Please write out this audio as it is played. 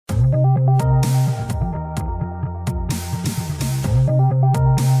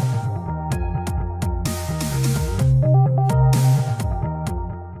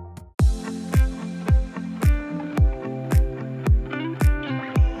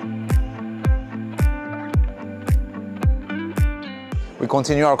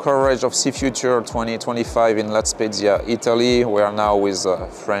continue our coverage of Sea Future 2025 in La Spezia, Italy. We are now with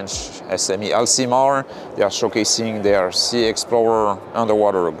French SME Alseamar. They are showcasing their Seaexplorer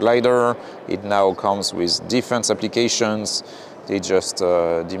underwater glider. It now comes with defense applications. They just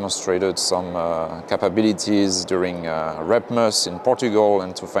demonstrated some capabilities during REPMUS in Portugal,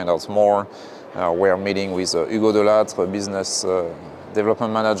 and to find out more, we are meeting with Hugo Delattre, business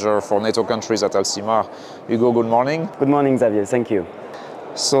development manager for NATO countries at Alseamar. Hugo, good morning. Good morning, Xavier. Thank you.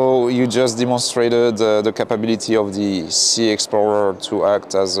 So you just demonstrated the capability of the Seaexplorer to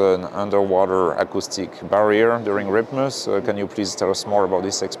act as an underwater acoustic barrier during REPMUS. Can you please tell us more about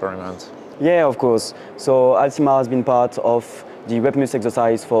this experiment? Yeah, of course. So Alseamar has been part of the REPMUS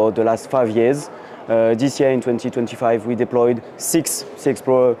exercise for the last 5 years. This year in 2025 we deployed 6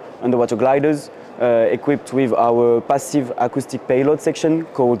 Seaexplorer underwater gliders equipped with our passive acoustic payload section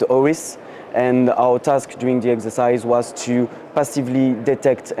called AURIS, and our task during the exercise was to passively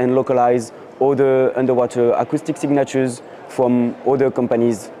detect and localize other underwater acoustic signatures from other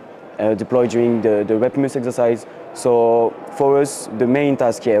companies deployed during the REPMUS exercise. So for us, the main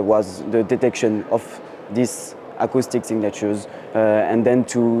task here was the detection of these acoustic signatures and then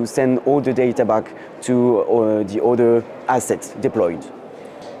to send all the data back to the other assets deployed.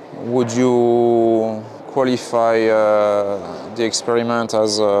 Would you qualify the experiment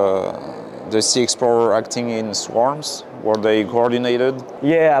as the Seaexplorer acting in swarms? Were they coordinated?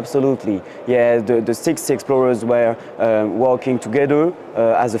 Yeah, absolutely. Yeah, the 6 Seaexplorers were working together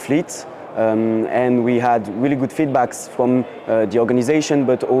as a fleet. And we had really good feedbacks from the organization,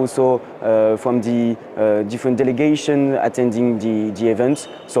 but also from the different delegation attending the event.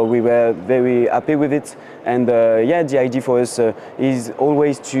 So we were very happy with it. And yeah, the idea for us is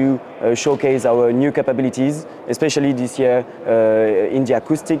always to showcase our new capabilities, especially this year in the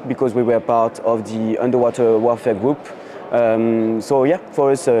acoustic, because we were part of the underwater warfare group. So yeah,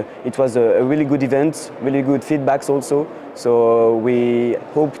 for us it was a really good event, really good feedbacks also. So we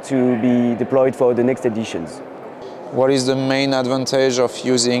hope to be deployed for the next editions. What is the main advantage of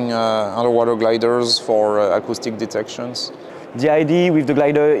using underwater gliders for acoustic detections? The idea with the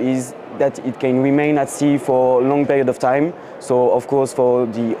glider is that it can remain at sea for a long period of time. So of course for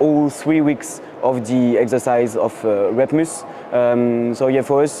the all 3 weeks of the exercise of REPMUS. So yeah,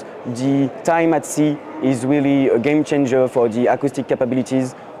 for us the time at sea is really a game changer for the acoustic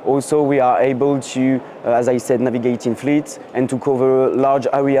capabilities. Also, we are able to, as I said, navigate in fleet and to cover large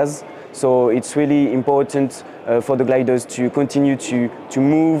areas. So it's really important for the gliders to continue to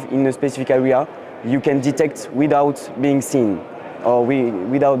move in a specific area. You can detect without being seen or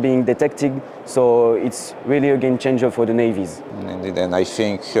without being detected. So it's really a game changer for the navies. Indeed, and I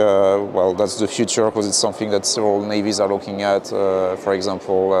think, well, that's the future, because it's something that several navies are looking at. For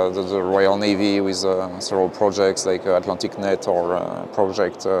example, the Royal Navy with several projects like Atlantic Net or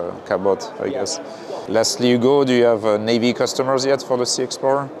Project Cabot, I guess. Lastly, Hugo, do you have Navy customers yet for the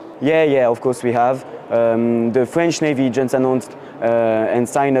Seaexplorer? Yeah, of course we have. The French Navy just announced and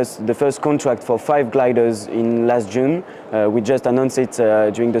signed us the first contract for 5 gliders in last June. We just announced it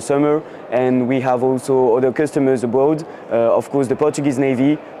during the summer, and we have also other customers abroad. Of course, the Portuguese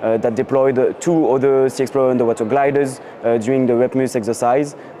Navy that deployed 2 other Seaexplorer underwater gliders during the REPMUS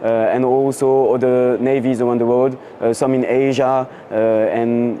exercise, and also other navies around the world, some in Asia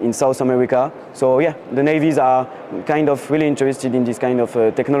and in South America. So yeah, the navies are kind of really interested in this kind of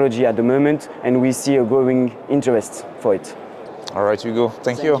technology at the moment, and we see a growing interest for it. All right, Hugo,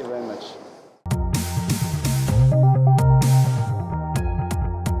 thank you.